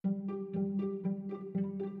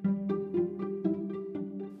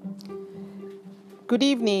Good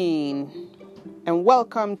evening and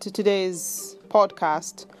welcome to today's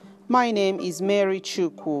podcast. My name is Mary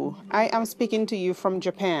Chukwu. I am speaking to you from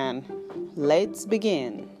Japan. Let's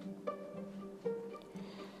begin.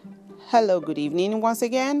 Hello, good evening once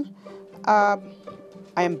again. I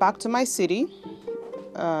am back to my city,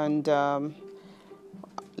 and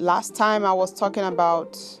last time I was talking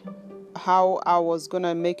about how I was going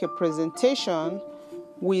to make a presentation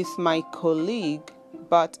with my colleague,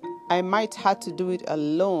 but I might have to do it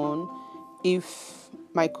alone if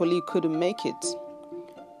my colleague couldn't make it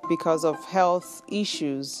because of health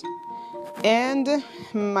issues. And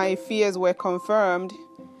my fears were confirmed.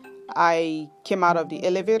 I came out of the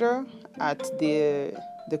elevator at the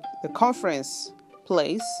conference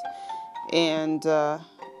place, and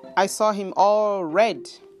I saw him all red.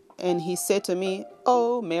 And he said to me,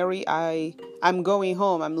 "Oh, Mary, I'm going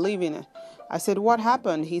home. I'm leaving." I said, "What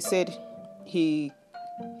happened?" He said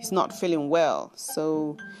he's not feeling well,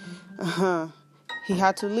 so he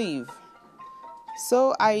had to leave.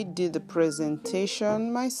 So I did the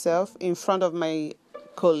presentation myself in front of my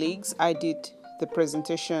colleagues. I did the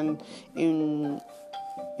presentation in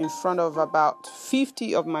front of about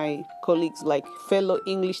 50 of my colleagues, like fellow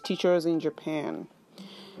English teachers in Japan.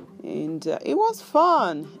 And it was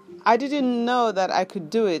fun. I didn't know that I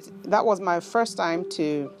could do it. That was my first time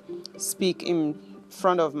to speak in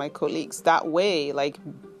front of my colleagues that way. Like,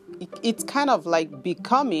 it's kind of like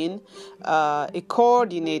becoming a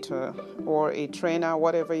coordinator or a trainer,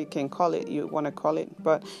 whatever you want to call it.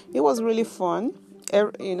 But it was really fun.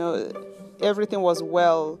 Everything was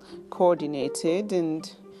well coordinated, and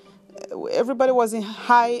everybody was in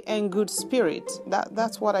high and good spirit.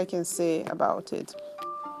 That's what I can say about it.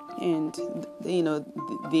 And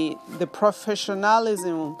the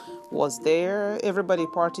professionalism was there. Everybody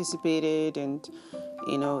participated, and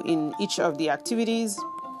in each of the activities,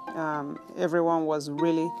 everyone was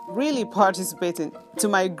really participating, to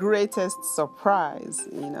my greatest surprise.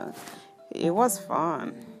 It was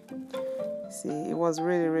fun. It was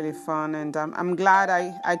really fun, and I'm glad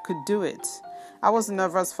I could do it. I was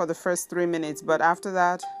nervous for the first 3 minutes, but after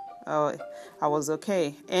that, I was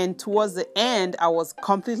okay. And towards the end, I was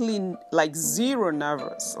completely zero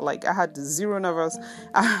nervous. I had zero nervous.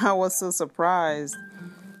 I was so surprised,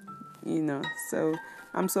 So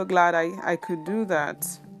I'm so glad I could do that.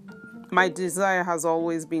 My desire has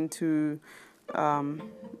always been to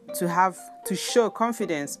show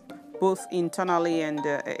confidence, both internally and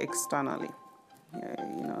externally.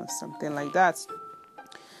 Something like that.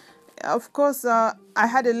 Of course, I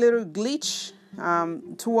had a little glitch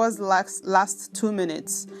towards the last 2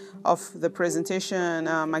 minutes of the presentation.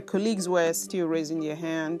 My colleagues were still raising their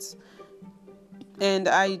hands, and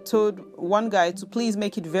I told one guy to please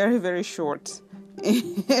make it very, very short.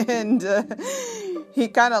 And he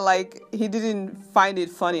kind of he didn't find it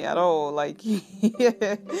funny at all.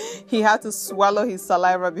 He had to swallow his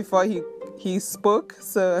saliva before he spoke.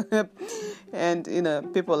 So, and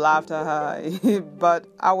people laughed at her, but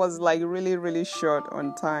I was really short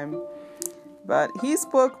on time. But he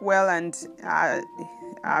spoke well, and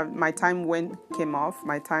my time came off.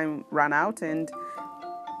 My time ran out, and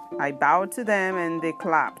I bowed to them, and they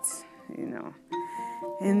clapped.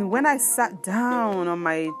 And when I sat down on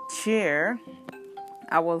my chair,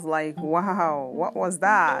 I was like, wow, what was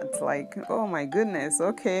that? Oh my goodness,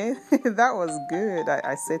 okay, that was good,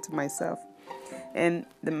 I said to myself. And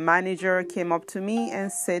the manager came up to me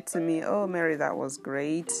and said to me, "Oh, Mary, that was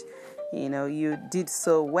great. You did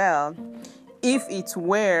so well. If it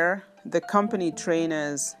were the company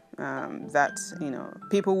trainers that,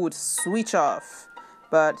 people would switch off.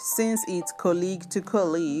 But since it's colleague to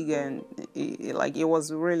colleague, and it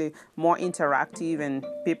was really more interactive, and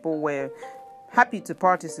people were happy to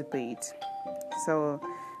participate. So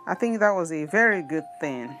I think that was a very good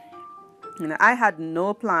thing. I had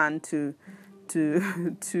no plan to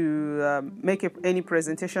make any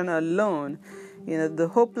presentation alone. The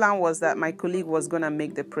whole plan was that my colleague was going to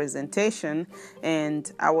make the presentation,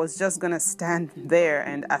 and I was just going to stand there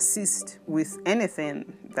and assist with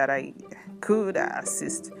anything that I could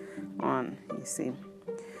assist on, you see.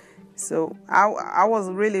 So I was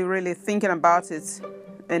really thinking about it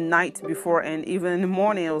a night before, and even in the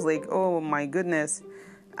morning I was like, oh my goodness,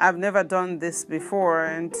 I've never done this before,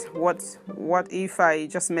 and what if I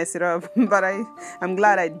just mess it up? But I'm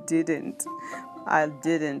glad I didn't.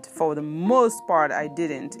 For the most part, I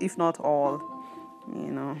didn't, if not all.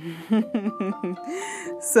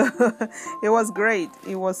 So it was great.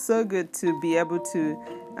 It was so good to be able to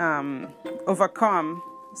overcome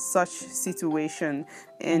such situation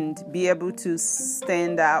and be able to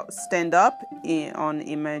stand up on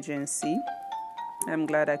emergency. I'm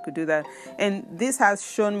glad I could do that. And this has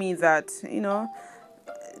shown me that,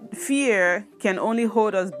 fear can only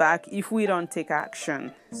hold us back if we don't take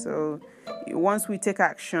action. So once we take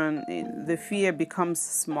action, the fear becomes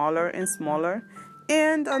smaller and smaller,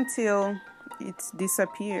 and until it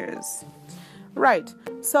disappears. Right.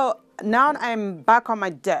 So now I'm back on my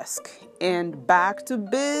desk and back to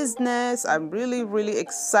business. I'm really, really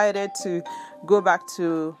excited to go back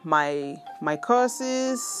to my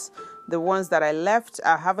courses, the ones that I left,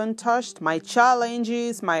 I haven't touched. My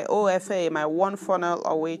challenges, my OFA, my One Funnel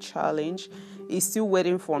Away challenge is still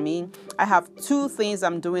waiting for me. I have 2 things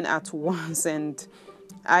I'm doing at once, and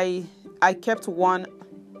I kept one,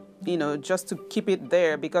 just to keep it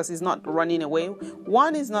there because it's not running away.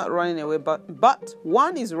 One is not running away, but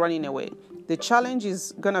one is running away. The challenge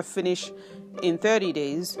is gonna finish in 30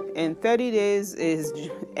 days, and 30 days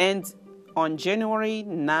ends on January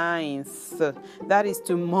 9th. That is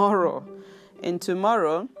tomorrow. And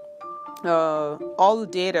tomorrow, all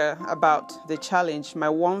data about the challenge, my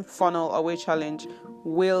One Funnel Away challenge,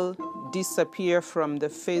 will disappear from the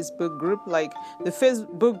Facebook group. Like, the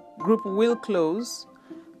Facebook group will close,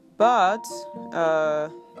 but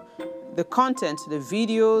the content, the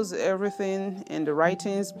videos, everything, and the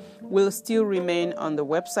writings will still remain on the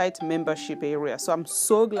website membership area. So I'm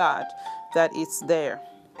so glad that it's there.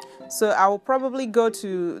 So I will probably go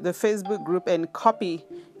to the Facebook group and copy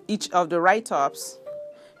each of the write-ups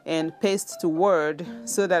and paste to Word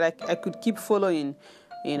so that I could keep following,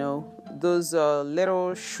 those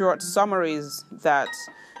little short summaries that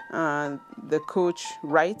the coach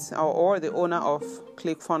writes or the owner of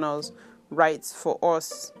ClickFunnels writes for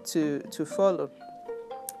us to follow.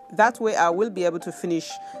 That way I will be able to finish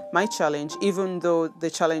my challenge even though the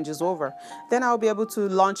challenge is over. Then I'll be able to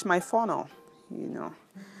launch my funnel,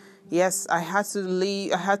 Yes, I had to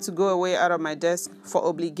leave. I had to go away out of my desk for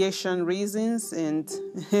obligation reasons, and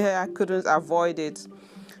I couldn't avoid it.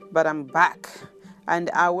 But I'm back, and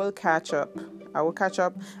I will catch up.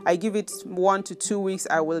 I give it 1 to 2 weeks.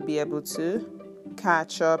 I will be able to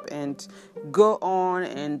catch up and go on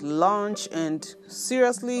and launch and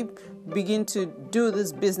seriously begin to do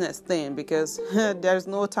this business thing because there's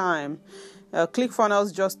no time.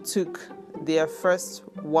 ClickFunnels just took their first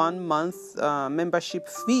 1 month membership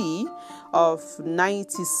fee of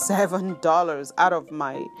 $97 out of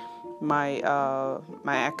my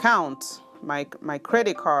account, my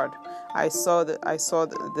credit card. I saw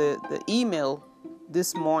the email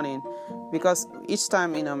this morning because each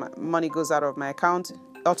time my money goes out of my account,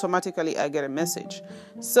 automatically I get a message.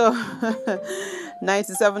 So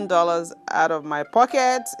 $97 out of my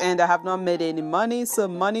pocket, and I have not made any money, so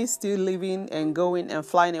money is still leaving and going and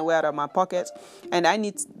flying away out of my pocket, and I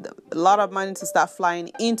need a lot of money to start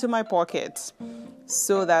flying into my pocket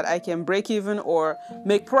so that I can break even or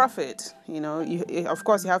make profit. Of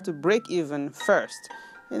course you have to break even first,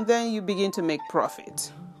 and then you begin to make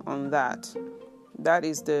profit on that. That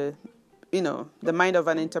is the mind of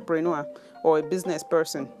an entrepreneur or a business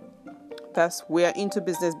person. We are into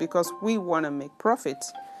business because we want to make profit.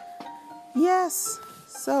 Yes.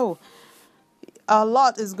 So a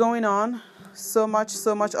lot is going on. So much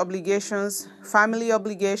obligations, family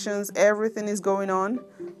obligations, everything is going on.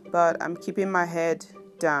 But I'm keeping my head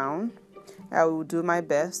down. I will do my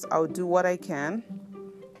best. I'll do what I can,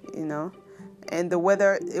 And the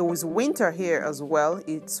weather, it was winter here as well.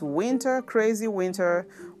 It's winter, crazy winter.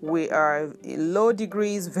 We are in low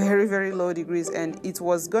degrees, very, very low degrees, and it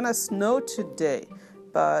was gonna snow today,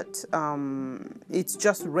 but it's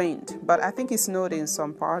just rained. But I think it snowed in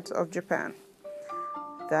some parts of Japan.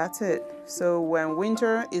 That's it. So when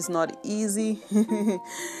winter is not easy,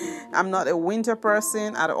 I'm not a winter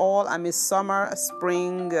person at all. I'm a summer,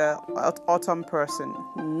 spring, autumn person,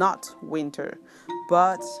 not winter.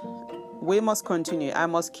 But we must continue. I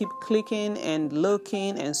must keep clicking and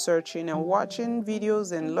looking and searching and watching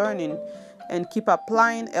videos and learning and keep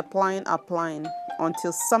applying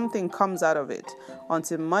until something comes out of it,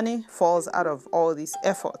 until money falls out of all these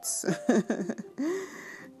efforts.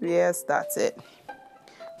 Yes, that's it.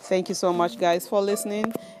 Thank you so much, guys, for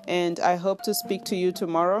listening, and I hope to speak to you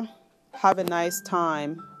tomorrow. Have a nice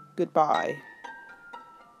time. Goodbye.